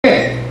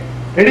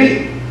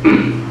Ready?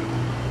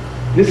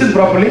 Listen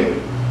properly.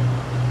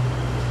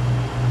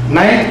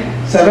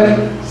 9,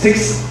 7,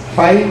 6,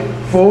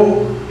 5,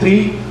 4,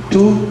 3,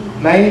 2,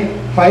 9,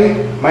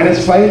 5,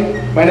 minus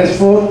 5, minus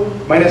 4,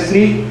 minus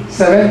 3,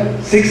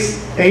 7,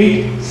 6,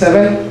 8,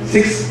 7,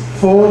 6,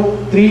 4,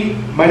 3,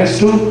 minus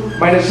 2,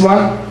 minus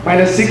 1,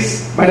 minus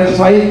 6, minus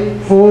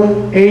 5,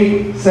 4,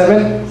 8,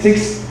 7,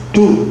 6,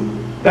 2.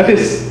 That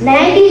is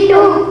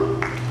 92.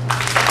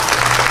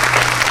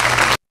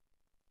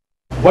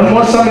 One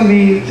more sum in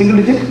the single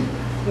digit?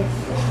 Yes.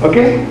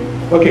 Okay?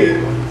 Okay.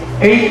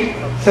 8,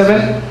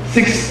 7,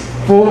 6,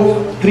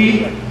 4,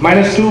 3,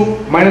 minus 2,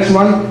 minus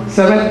 1,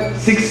 7,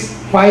 6,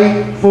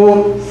 5,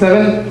 4,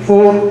 7,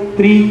 4,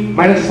 3,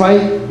 minus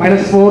 5,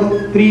 minus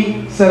 4,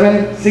 3,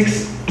 7,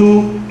 6,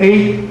 2,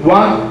 8,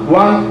 1,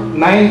 1,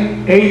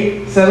 9,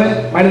 8,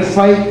 7, minus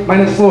 5,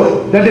 minus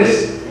 4. That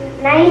is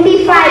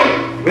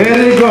 95.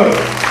 very good.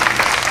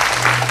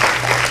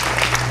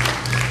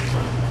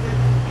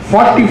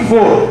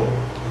 44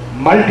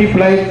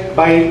 multiplied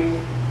by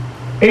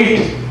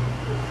 8.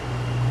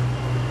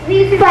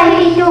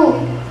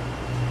 352.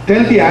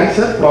 Tell the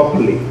answer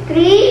properly.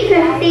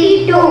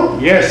 352.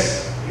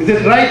 Yes. Is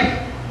it right?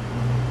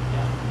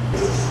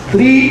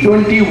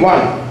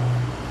 321.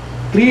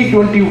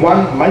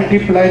 321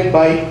 multiplied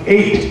by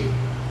 8.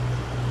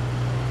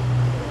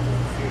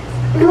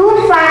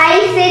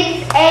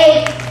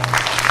 2568.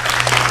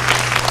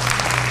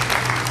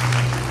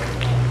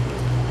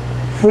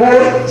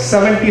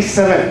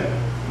 477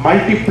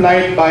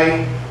 multiplied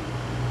by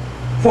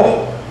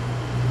 4.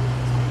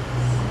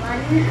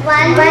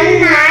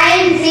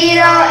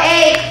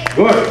 1908.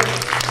 Good.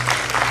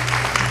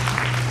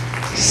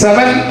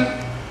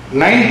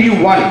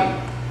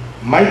 791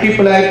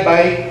 multiplied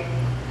by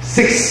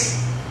 6.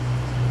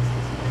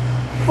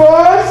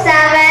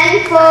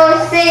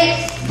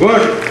 4746.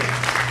 Good.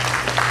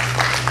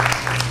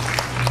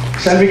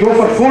 Shall we go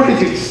for 4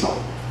 digits now?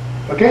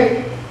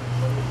 Okay.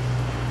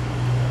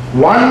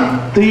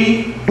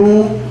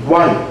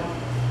 1321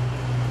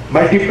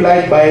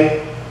 multiplied by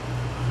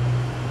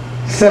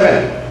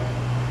 7.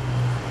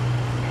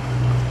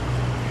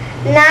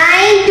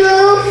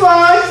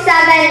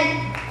 9247.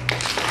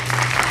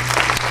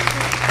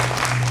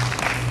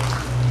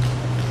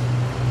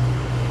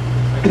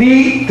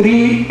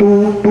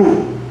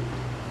 3322.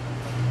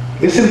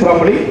 Listen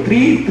properly.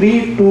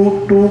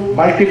 3322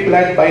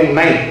 multiplied by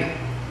 9.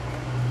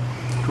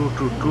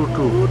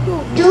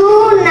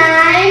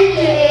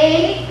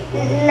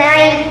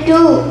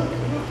 29892.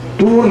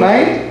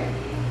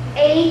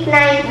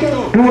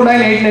 29892.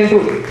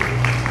 29892.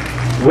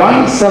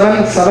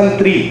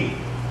 1773.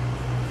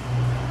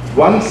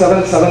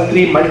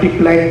 1773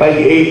 multiplied by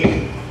 8.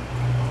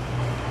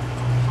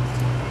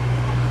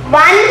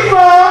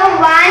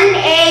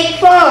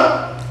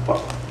 14184.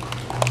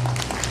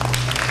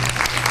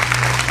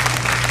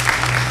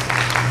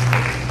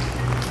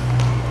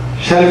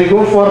 Shall we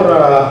go for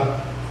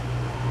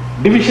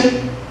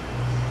division?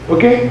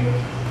 Okay.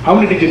 How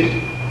many digits?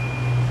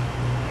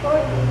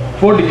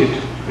 4 digits.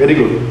 Very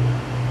good.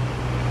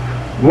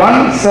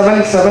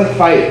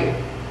 1775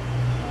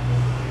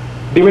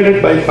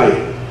 divided by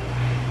 5.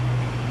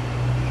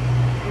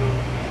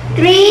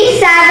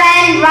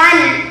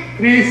 371.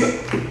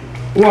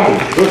 371.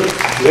 Good.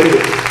 Very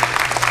good.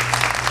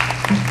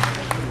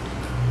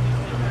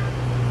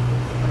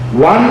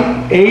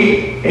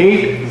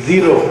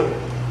 1880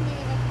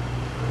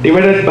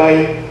 divided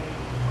by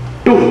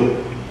 2.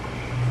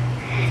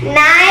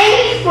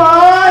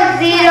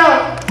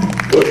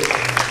 940. Good.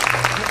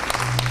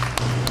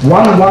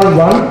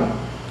 111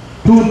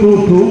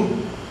 222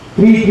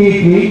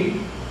 333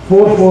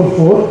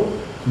 444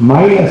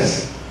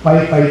 minus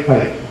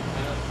 555.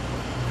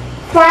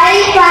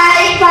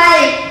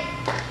 555.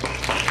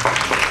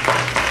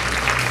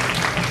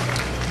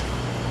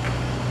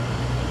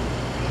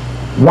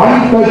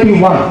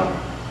 131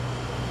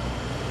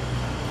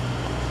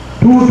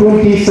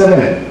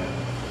 227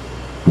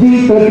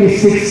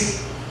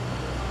 336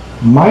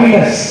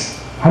 minus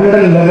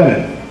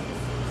 111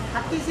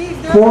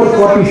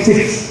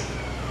 446.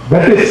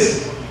 That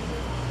is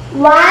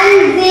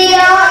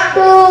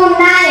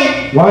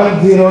 1029.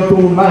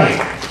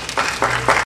 1029.